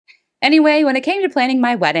Anyway, when it came to planning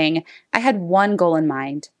my wedding, I had one goal in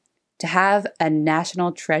mind: to have a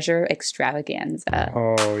national treasure extravaganza.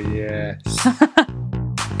 Oh, yes.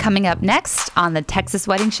 Coming up next on the Texas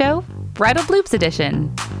Wedding Show, Bridal Bloopers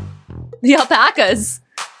edition. The alpacas.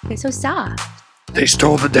 They're so soft. They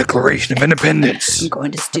stole the Declaration of Independence. I'm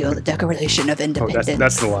going to steal the Declaration of Independence. Oh,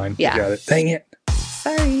 that's the line. Yeah. You got it. Dang it.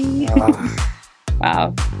 Sorry.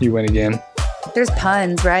 Wow. You win again. There's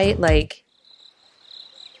puns, right? Like,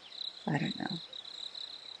 I don't know.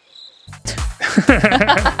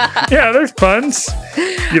 Yeah, there's puns.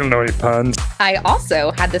 You don't know any puns. I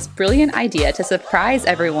also had this brilliant idea to surprise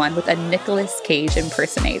everyone with a Nicolas Cage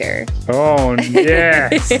impersonator. Oh,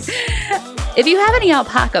 yes. If you have any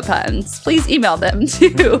alpaca puns, please email them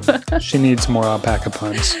too. She needs more alpaca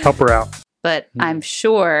puns. Help her out. But I'm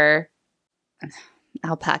sure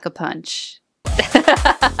alpaca punch.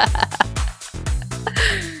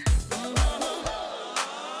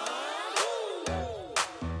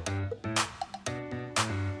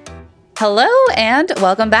 Hello and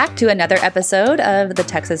welcome back to another episode of the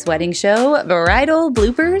Texas Wedding Show, Bridal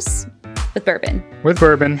Bloopers with Bourbon. With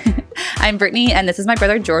bourbon. I'm Brittany and this is my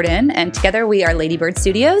brother Jordan, and together we are Ladybird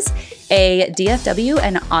Studios, a DFW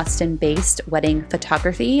and Austin-based wedding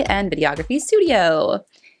photography and videography studio.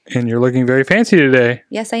 And you're looking very fancy today.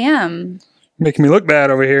 Yes, I am. Making me look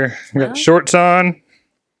bad over here. I got shorts on.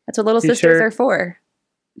 That's what little T-shirt. sisters are for.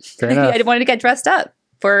 Fair enough. I wanted to get dressed up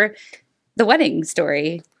for the wedding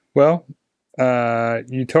story. Well,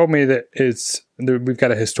 you told me that we've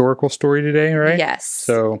got a historical story today, right? Yes.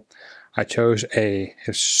 So I chose a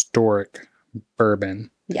historic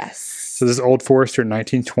bourbon. Yes. So this is Old Forester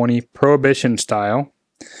 1920 Prohibition style.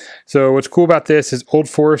 So what's cool about this is Old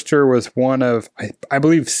Forester was one of, I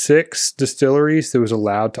believe, 6 distilleries that was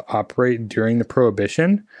allowed to operate during the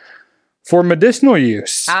Prohibition for medicinal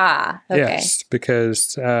use. Ah, okay. Yes,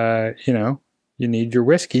 because, you need your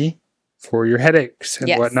whiskey for your headaches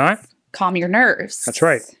and whatnot. Calm your nerves. That's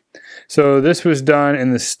right. So this was done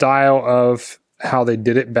in the style of how they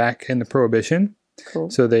did it back in the Prohibition.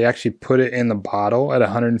 Cool. So they actually put it in the bottle at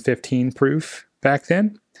 115 proof back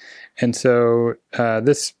then. And so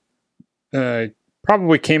this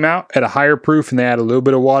probably came out at a higher proof, and they add a little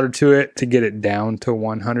bit of water to it to get it down to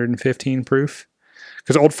 115 proof.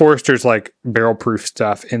 Because Old Forester's like barrel proof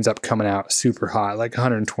stuff ends up coming out super hot, like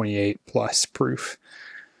 128 plus proof.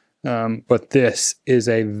 But this is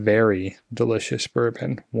a very delicious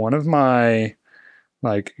bourbon. One of my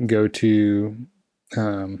go-to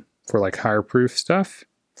for like higher proof stuff,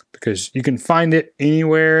 because you can find it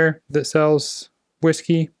anywhere that sells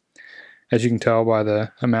whiskey, as you can tell by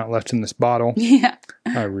the amount left in this bottle. Yeah.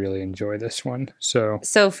 I really enjoy this one. So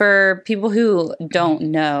for people who don't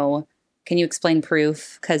know, can you explain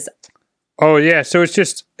proof? Oh yeah, so it's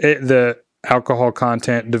just the alcohol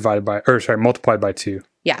content multiplied by 2.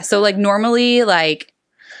 Yeah, so like normally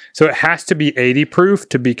so it has to be 80 proof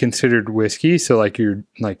to be considered whiskey. So like your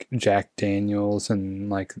like Jack Daniels and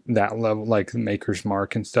like that level, like Maker's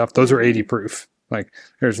Mark and stuff, those are 80 proof. Like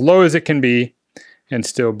they're as low as it can be and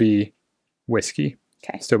still be whiskey.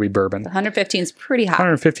 Okay. Still be bourbon. 115 is pretty hot.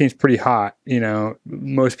 115 is pretty hot.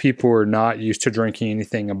 Most people are not used to drinking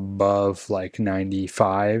anything above like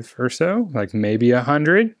 95 or so, like maybe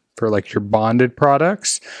 100 for like your bonded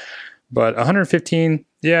products. But 115,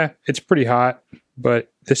 yeah, it's pretty hot.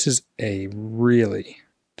 But this is a really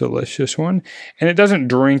delicious one. And it doesn't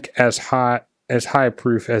drink as high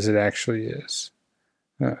proof as it actually is.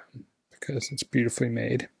 Because it's beautifully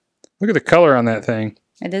made. Look at the color on that thing.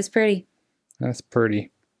 It is pretty. That's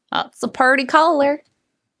pretty. Oh, it's a party color.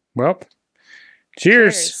 Well,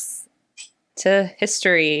 cheers. To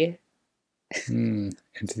history. And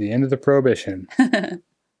to the end of the Prohibition.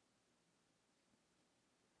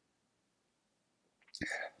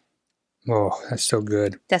 Oh, that's so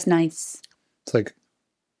good. That's nice. It's like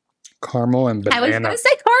caramel and banana. I was going to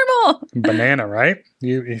say caramel. Banana, right?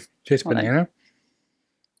 You taste Hold on. banana?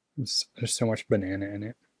 There's so much banana in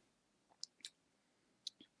it.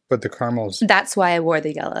 But the caramels. That's why I wore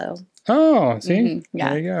the yellow. Oh, see? Mm-hmm. Yeah.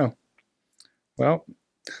 There you go. Well,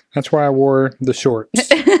 that's why I wore the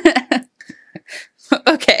shorts.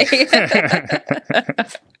 Okay.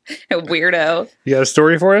 Weirdo. You got a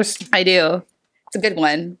story for us? I do. It's a good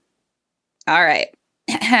one. All right.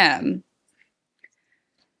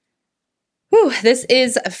 Whew, this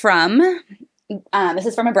is from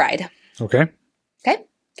a bride. Okay. Okay.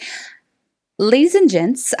 Ladies and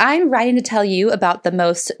gents, I'm writing to tell you about the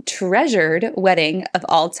most treasured wedding of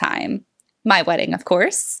all time. My wedding, of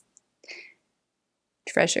course.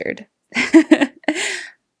 Treasured. This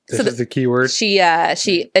is the key word? She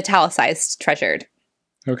italicized treasured.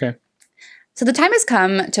 Okay. So the time has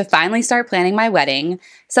come to finally start planning my wedding,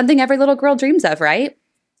 something every little girl dreams of, right?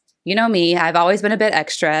 You know me, I've always been a bit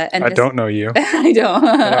extra. And I don't know you. I don't.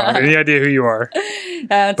 I don't have any idea who you are.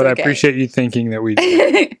 That's but okay. I appreciate you thinking that we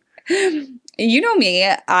do. You know me,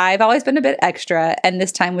 I've always been a bit extra, and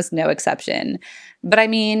this time was no exception. But I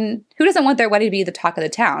mean, who doesn't want their wedding to be the talk of the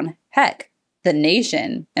town? Heck, the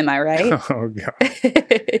nation. Am I right? Oh, God.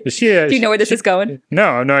 Do you know where this is going? No,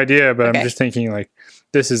 I have no idea, but Okay. I'm just thinking like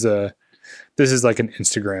this is like an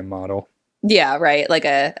Instagram model. Yeah, right. Like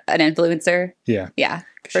an influencer. Yeah. Yeah.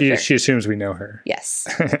 For sure. She assumes we know her. Yes.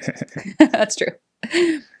 That's true.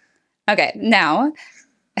 Okay, now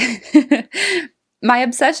my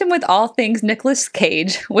obsession with all things Nicolas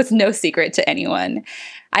Cage was no secret to anyone.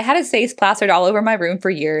 I had his face plastered all over my room for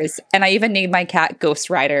years, and I even named my cat Ghost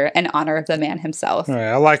Rider in honor of the man himself. All right,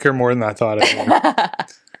 I like her more than I thought I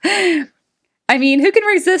would. I mean, who can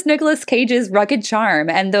resist Nicolas Cage's rugged charm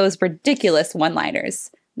and those ridiculous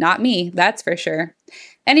one-liners? Not me, that's for sure.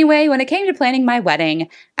 Anyway, when it came to planning my wedding,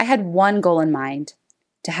 I had one goal in mind: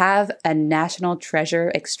 to have a national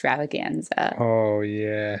treasure extravaganza. Oh,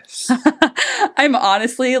 yes. I'm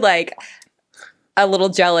honestly like a little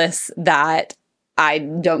jealous that I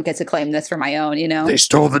don't get to claim this for my own, you know? They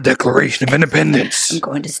stole the Declaration of Independence. I'm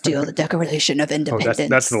going to steal the Declaration of Oh, Independence.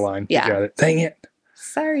 that's the line. Yeah. You got it. Dang it.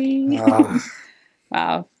 Sorry. Ah,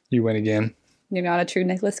 Wow. you win again. You're not a true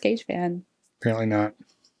Nicolas Cage fan. Apparently not.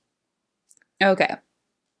 Okay.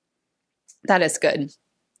 That is good.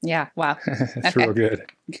 Yeah. Wow. That's Okay. real good.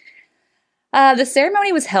 The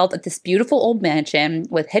ceremony was held at this beautiful old mansion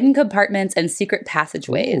with hidden compartments and secret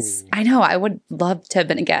passageways. Ooh. I know. I would love to have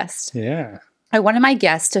been a guest. Yeah. I wanted my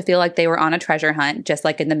guests to feel like they were on a treasure hunt, just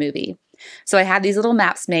like in the movie. So I had these little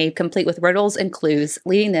maps made, complete with riddles and clues,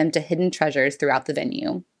 leading them to hidden treasures throughout the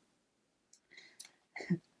venue.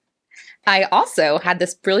 I also had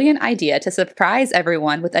this brilliant idea to surprise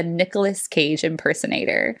everyone with a Nicolas Cage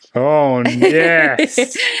impersonator. Oh, yes.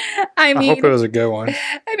 I I mean, hope it was a good one.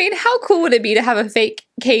 how cool would it be to have a fake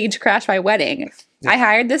Cage crash my wedding? I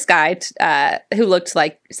hired this guy who looked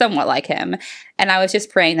somewhat like him, and I was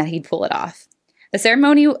just praying that he'd pull it off. The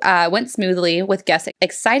ceremony went smoothly, with guests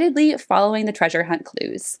excitedly following the treasure hunt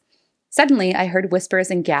clues. Suddenly, I heard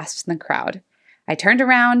whispers and gasps in the crowd. I turned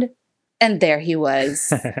around, and there he was,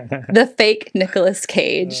 the fake Nicolas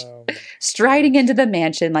Cage, striding into the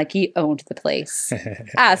mansion like he owned the place,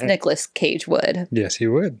 as Nicolas Cage would. Yes, he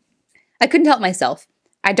would. I couldn't help myself.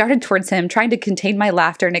 I darted towards him, trying to contain my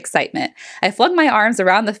laughter and excitement. I flung my arms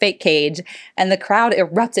around the fake Cage, and the crowd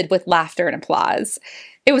erupted with laughter and applause.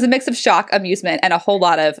 It was a mix of shock, amusement, and a whole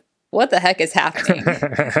lot of, what the heck is happening?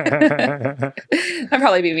 That'd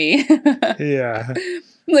probably be me. Yeah.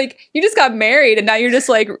 Like, you just got married, and now you're just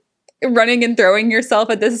like running and throwing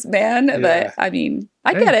yourself at this man. Yeah. But I mean,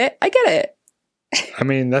 I get it. I get it. I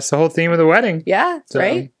mean, that's the whole theme of the wedding. Yeah, So,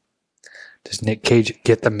 right? Does Nick Cage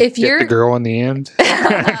get the you're- girl in the end?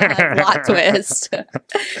 Plot twist.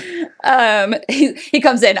 He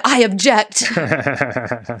comes in, I object.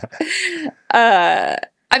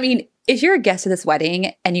 I mean, if you're a guest of this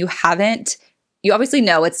wedding and you obviously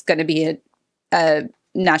know it's going to be a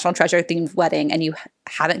National Treasure themed wedding, and you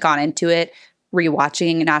haven't gone into it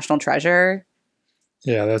rewatching National Treasure.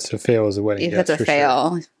 Yeah, that's a fail as a wedding guest. That's a for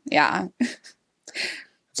fail. Sure. Yeah.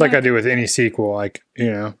 It's like I do with any sequel, like,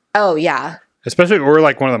 Oh, yeah. especially or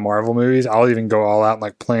like one of the Marvel movies. I'll even go all out and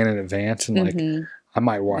like plan in advance and like Mhm. I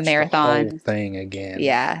might watch Marathon. the whole thing again.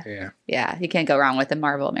 Yeah. Yeah. Yeah. You can't go wrong with the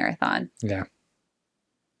Marvel marathon. Yeah.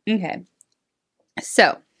 Okay.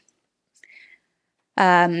 So,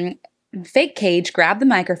 fake Cage grabbed the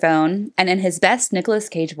microphone and in his best Nicolas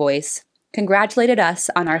Cage voice, congratulated us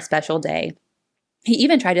on our special day. He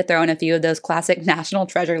even tried to throw in a few of those classic National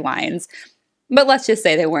Treasure lines, but let's just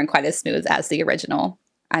say they weren't quite as smooth as the original.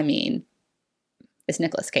 I mean, it's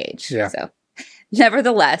Nicolas Cage. Yeah. So,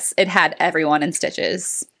 nevertheless, it had everyone in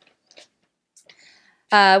stitches.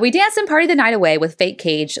 We danced and partied the night away with fake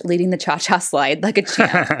Cage leading the cha-cha slide like a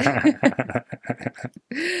champ.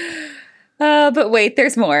 But wait,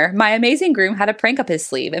 there's more. My amazing groom had a prank up his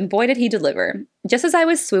sleeve, and boy did he deliver. Just as I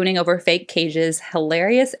was swooning over fake Cage's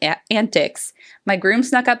hilarious antics, my groom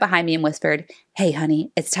snuck up behind me and whispered, "Hey,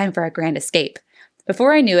 honey, it's time for our grand escape."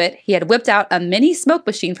 Before I knew it, he had whipped out a mini smoke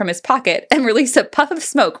machine from his pocket and released a puff of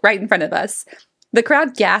smoke right in front of us. The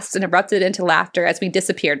crowd gasped and erupted into laughter as we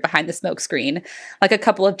disappeared behind the smoke screen, like a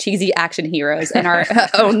couple of cheesy action heroes in our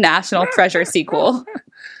own National Treasure sequel.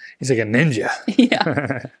 He's like a ninja.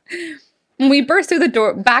 Yeah. We burst through the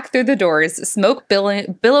door, back through the doors, smoke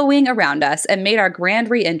billowing around us, and made our grand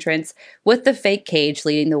re-entrance with the fake Cage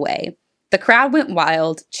leading the way. The crowd went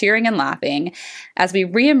wild, cheering and laughing, as we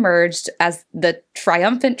reemerged as the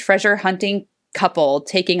triumphant treasure hunting couple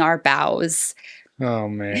taking our bows. Oh,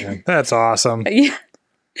 man. That's awesome. Yeah.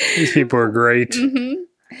 These people are great. Mm-hmm.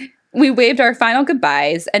 We waved our final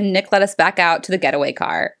goodbyes, and Nick let us back out to the getaway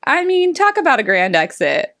car. I mean, talk about a grand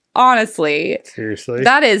exit. Honestly. Seriously.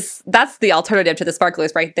 That's the alternative to the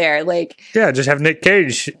sparklers right there. Like, yeah, just have Nick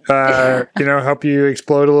Cage, help you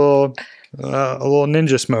explode a little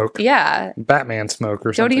ninja smoke. Yeah. Batman smoke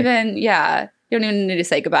or something. You don't even need to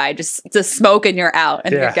say goodbye. Just smoke and you're out.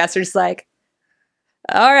 And your guests are just like,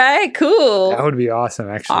 all right, cool. That would be awesome,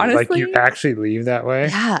 actually. Honestly, like, you actually leave that way.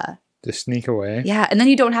 Yeah. Just sneak away. Yeah. And then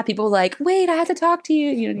you don't have people like, wait, I have to talk to you.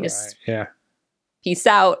 You know, just peace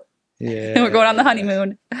out. Yeah. And we're going on the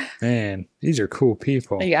honeymoon. Man, these are cool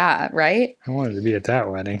people. Yeah, right? I wanted to be at that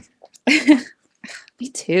wedding. Me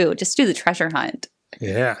too. Just do the treasure hunt.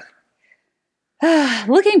 Yeah.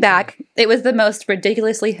 Looking back, it was the most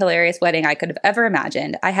ridiculously hilarious wedding I could have ever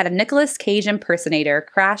imagined. I had a Nicolas Cage impersonator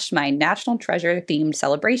crash my National Treasure-themed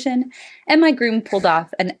celebration, and my groom pulled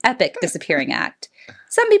off an epic disappearing act.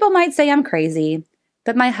 Some people might say I'm crazy,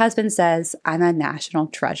 but my husband says I'm a national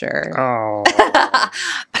treasure. Oh.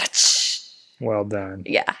 Well done.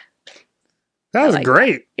 Yeah. That was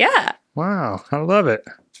great. That. Yeah. Wow. I love it.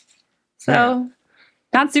 So,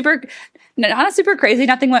 not a super crazy,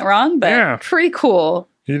 nothing went wrong, but pretty cool.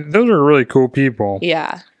 Those are really cool people.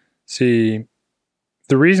 Yeah. See,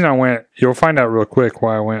 the reason I went, you'll find out real quick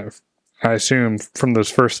why I went. I assumed from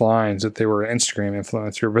those first lines that they were an Instagram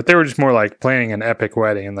influencer, but they were just more like planning an epic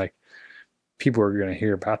wedding and like people are going to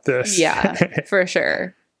hear about this. Yeah, for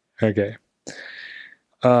sure. Okay.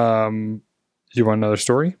 You want another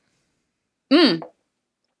story? You're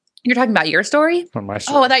talking about your story? Or my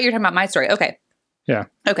story? Oh, I thought you were talking about my story. Okay. Yeah.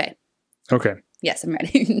 Okay. Yes, I'm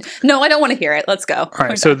ready. No, I don't want to hear it. Let's go. All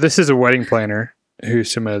right. So this is a wedding planner who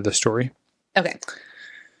submitted the story. Okay.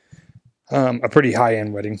 A pretty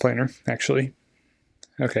high-end wedding planner, actually.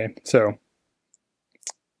 Okay. So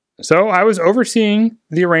I was overseeing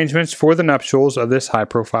the arrangements for the nuptials of this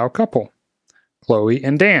high-profile couple, Chloe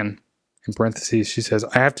and Dan. In parentheses, she says,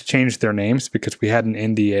 I have to change their names because we had an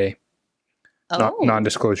NDA,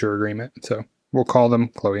 non-disclosure agreement. So we'll call them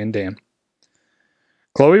Chloe and Dan.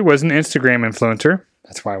 Chloe was an Instagram influencer.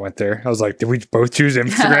 That's why I went there. I was like, did we both choose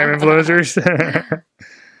Instagram influencers?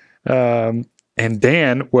 And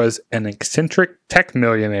Dan was an eccentric tech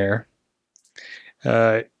millionaire.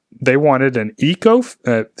 They wanted an she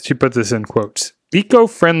put this in quotes,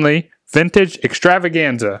 eco-friendly vintage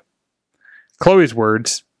extravaganza. Chloe's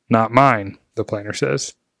words, not mine, the planner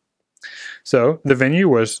says. So the venue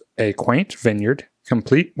was a quaint vineyard,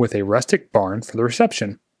 complete with a rustic barn for the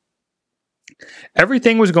reception.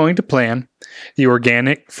 Everything was going to plan. The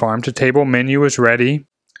organic farm-to-table menu was ready.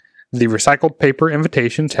 The recycled paper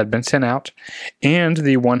invitations had been sent out. And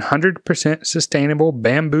the 100% sustainable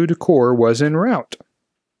bamboo decor was en route.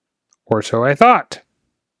 Or so I thought.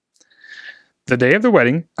 The day of the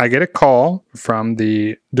wedding, I get a call from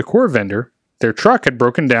the decor vendor. Their truck had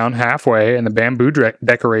broken down halfway and the bamboo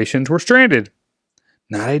decorations were stranded.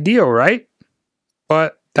 Not ideal, right?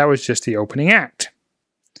 But that was just the opening act.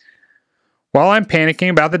 While I'm panicking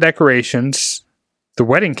about the decorations, the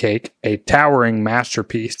wedding cake, a towering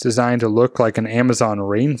masterpiece designed to look like an Amazon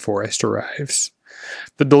rainforest, arrives.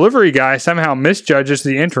 The delivery guy somehow misjudges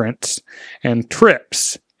the entrance and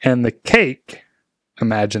trips, and the cake,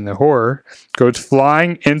 imagine the horror, goes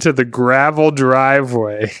flying into the gravel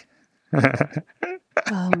driveway.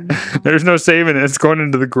 Oh, no. There's no saving it. It's going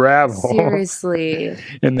into the gravel. Seriously.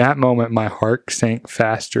 In that moment, my heart sank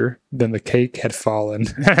faster than the cake had fallen.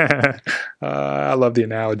 I love the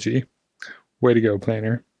analogy. Way to go,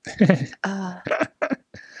 planner.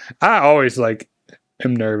 I always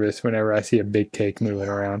am nervous whenever I see a big cake moving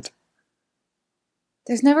around.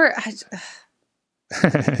 There's never...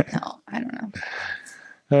 No, I don't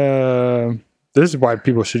know. This is why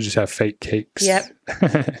people should just have fake cakes. Yep.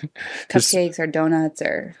 Cupcakes or donuts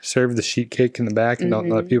or... Serve the sheet cake in the back and don't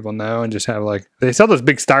let people know and just have they sell those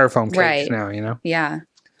big styrofoam cakes now, you know? Yeah.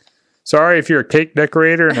 Sorry if you're a cake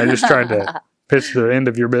decorator and I just tried to pitch the end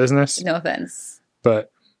of your business. No offense.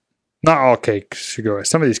 But not all cakes should go.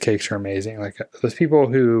 Some of these cakes are amazing. Like those people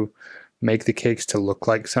who make the cakes to look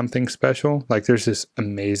like something special. Like there's this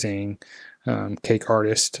amazing cake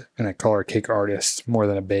artist, and I call her cake artist more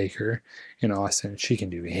than a baker in Austin. She can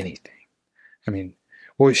do anything. I mean,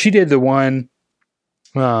 well, she did the one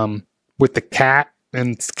with the cat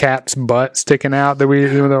and cat's butt sticking out that we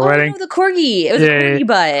did at the wedding. Oh, the corgi. It was a corgi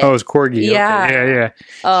butt. Oh, it was corgi. Yeah. Okay. Yeah.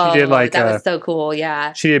 Oh, she did that was so cool.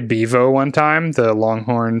 Yeah. She did Bevo one time, the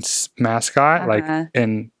Longhorns mascot,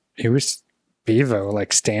 and it was bevo,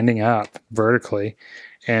 like standing up vertically,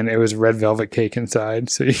 and it was red velvet cake inside.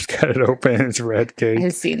 So you cut it open and it's red cake.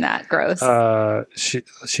 I've seen that. Gross. She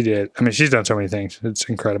did. I mean, she's done so many things. It's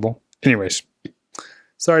incredible. Anyways,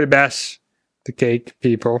 sorry to bash the cake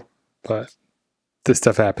people, but this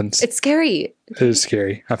stuff happens. It's scary. It is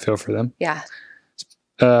scary. I feel for them. Yeah.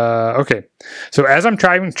 Okay. So as I'm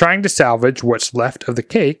trying to salvage what's left of the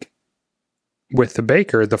cake with the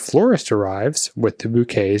baker, the florist arrives with the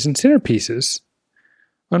bouquets and centerpieces.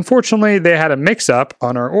 Unfortunately, they had a mix-up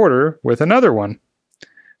on our order with another one.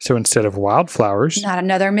 So instead of wildflowers... Not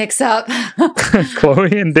another mix-up.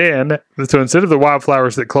 Chloe and Dan... So instead of the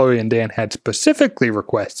wildflowers that Chloe and Dan had specifically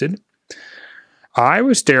requested, I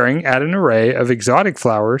was staring at an array of exotic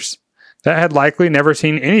flowers that had likely never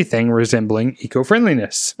seen anything resembling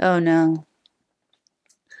eco-friendliness. Oh, no.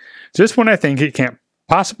 Just when I think it can't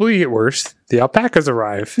possibly get worse, the alpacas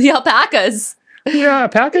arrive. The alpacas. Yeah,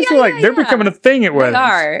 alpacas are like, they're becoming a thing at weddings. They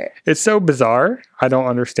are. It's so bizarre. I don't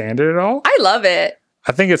understand it at all. I love it.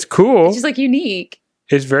 I think it's cool. It's just like unique.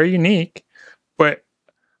 It's very unique. But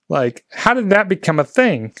like, how did that become a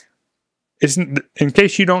thing? In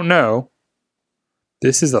case you don't know,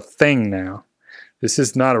 this is a thing now. This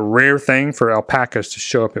is not a rare thing for alpacas to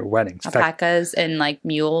show up at weddings. Alpacas and like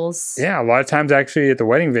mules. Yeah, a lot of times actually at the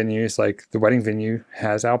wedding venues, like the wedding venue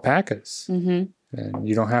has alpacas. Mm-hmm. And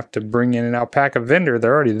you don't have to bring in an alpaca vendor.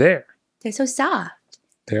 They're already there. They're so soft.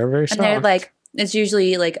 They're very soft. And they're like, it's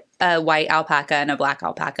usually like a white alpaca and a black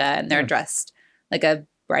alpaca, and they're dressed like a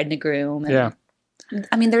bride and a groom. And, yeah.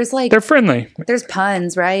 I mean, there's like... They're friendly. There's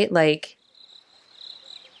puns, right? Like,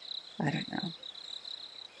 I don't know.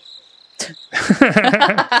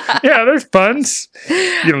 Yeah, there's puns.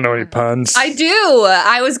 You don't know any puns. I do.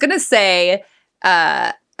 I was going to say,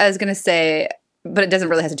 but it doesn't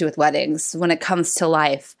really have to do with weddings. When it comes to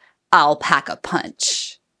life, alpaca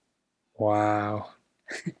punch. Wow.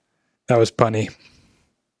 That was punny.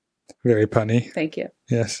 Very punny. Thank you.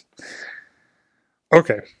 Yes.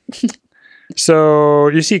 Okay. So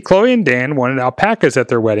you see, Chloe and Dan wanted alpacas at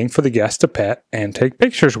their wedding for the guests to pet and take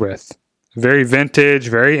pictures with. Very vintage,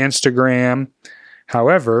 very Instagram.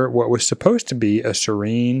 However, what was supposed to be a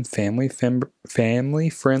serene,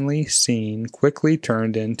 family-friendly scene quickly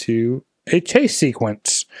turned into a chase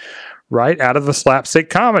sequence right out of a slapstick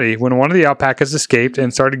comedy when one of the alpacas escaped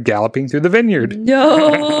and started galloping through the vineyard.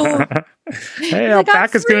 No. Hey,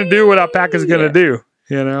 alpaca's going to do what alpaca's going to do,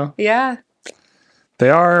 you know? Yeah. They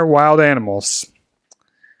are wild animals.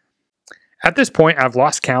 At this point, I've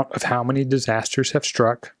lost count of how many disasters have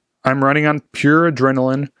struck. I'm running on pure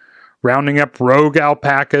adrenaline, rounding up rogue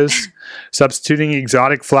alpacas, substituting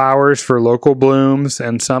exotic flowers for local blooms,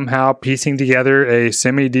 and somehow piecing together a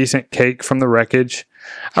semi-decent cake from the wreckage.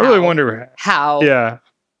 How? I really wonder... How? Yeah.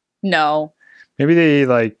 No. Maybe they,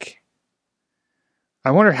 like...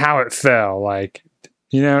 I wonder how it fell, like...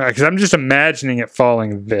 You know, because I'm just imagining it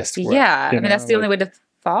falling this way. Yeah. I mean, that's the only way to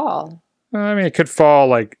fall. I mean, it could fall,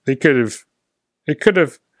 like... It could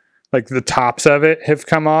have... Like the tops of it have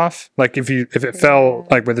come off. Like if it fell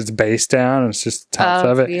like with its base down and it's just the tops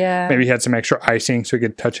of it. Yeah. Maybe he had some extra icing so he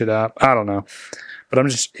could touch it up. I don't know. But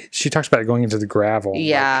she talks about it going into the gravel.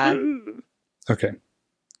 Yeah. Like, okay.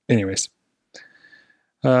 Anyways.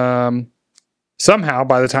 Somehow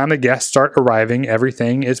by the time the guests start arriving,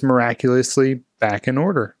 everything is miraculously back in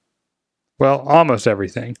order. Well, almost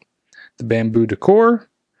everything. The bamboo decor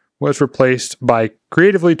was replaced by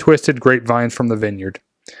creatively twisted grapevines from the vineyard.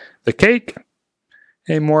 The cake,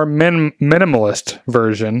 a more minimalist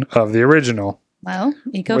version of the original. Well,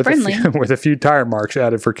 eco-friendly. With a few tire marks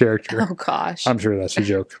added for character. Oh, gosh. I'm sure that's a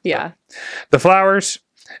joke. Yeah. The flowers,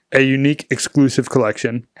 a unique exclusive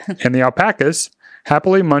collection. And the alpacas,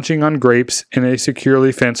 happily munching on grapes in a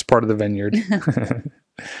securely fenced part of the vineyard.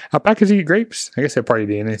 Alpacas eat grapes? I guess they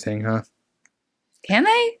probably eat anything, huh? Can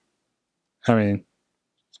they? I mean,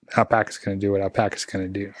 alpaca's going to do what alpaca's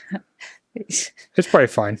going to do. It's probably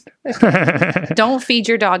fine. Don't feed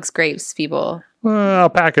your dogs grapes, people. Well,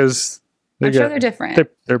 alpacas. I'm sure they're different.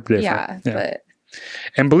 They're different. Yeah, but...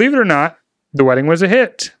 And believe it or not, the wedding was a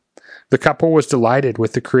hit. The couple was delighted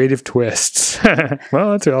with the creative twists.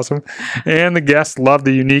 Well, that's awesome. And the guests loved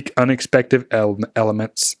the unique, unexpected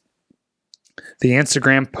elements. The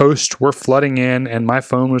Instagram posts were flooding in, and my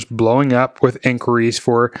phone was blowing up with inquiries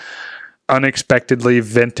for unexpectedly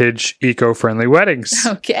vintage, eco-friendly weddings.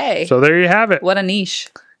 Okay. So there you have it. What a niche.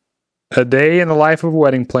 A day in the life of a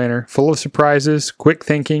wedding planner, full of surprises, quick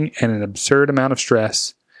thinking, and an absurd amount of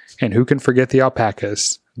stress. And who can forget the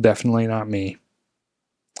alpacas? Definitely not me.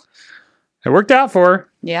 It worked out for her.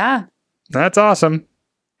 Yeah. That's awesome.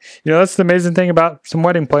 You know, that's the amazing thing about some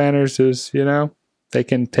wedding planners is, you know, they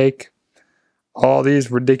can take all these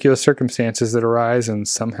ridiculous circumstances that arise and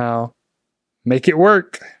somehow make it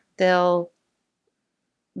work. They'll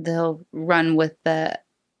run with the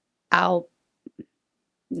no,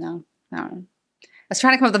 I don't know. I was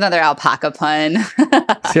trying to come up with another alpaca pun.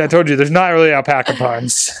 See, I told you, there's not really alpaca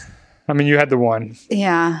puns. I mean, you had the one.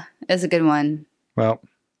 Yeah, it's a good one. Well,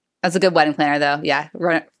 that's a good wedding planner, though. Yeah,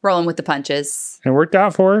 rolling with the punches. It worked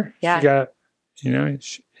out for her. Yeah, she got,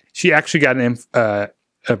 she actually got a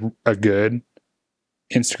good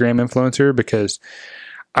Instagram influencer, because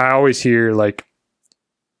I always hear like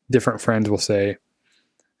different friends will say,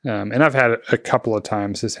 and I've had a couple of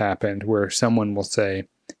times this happened where someone will say,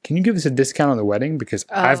 "Can you give us a discount on the wedding? Because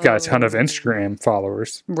I've got a ton of Instagram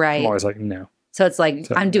followers." Right. I'm always like, no. So it's like,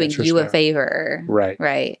 I'm doing you a favor. Right.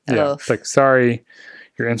 Right. Yeah. It's like, sorry,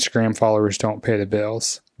 your Instagram followers don't pay the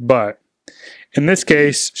bills. But in this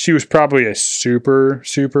case, she was probably a super,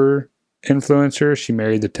 super influencer. She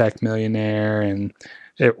married the tech millionaire, and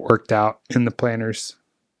it worked out in the planner's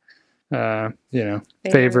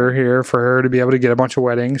favor here for her to be able to get a bunch of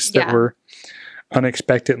weddings that were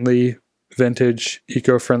unexpectedly vintage,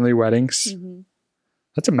 eco-friendly weddings. Mm-hmm.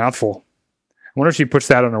 That's a mouthful. I wonder if she puts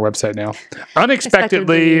that on her website now.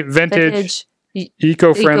 Unexpectedly vintage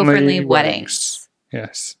eco-friendly weddings.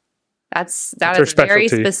 Yes. That is a very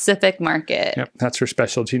specific market. Yep. That's her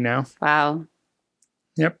specialty now. Wow.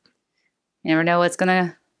 Yep. You never know what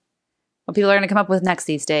people are going to come up with next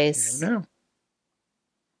these days. You never know.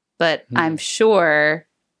 But I'm sure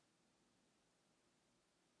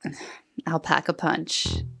alpaca punch.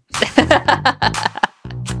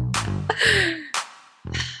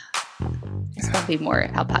 There's got to be more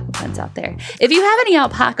alpaca puns out there. If you have any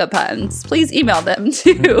alpaca puns, please email them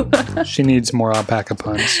too. She needs more alpaca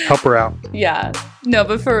puns. Help her out. Yeah. No,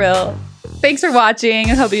 but for real. Thanks for watching.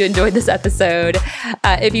 I hope you enjoyed this episode.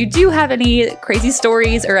 If you do have any crazy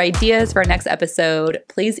stories or ideas for our next episode,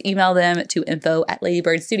 please email them to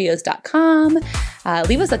info@ladybirdstudios.com.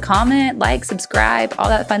 Leave us a comment, like, subscribe, all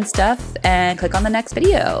that fun stuff, and click on the next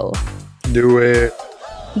video. Do it.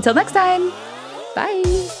 Until next time. Bye.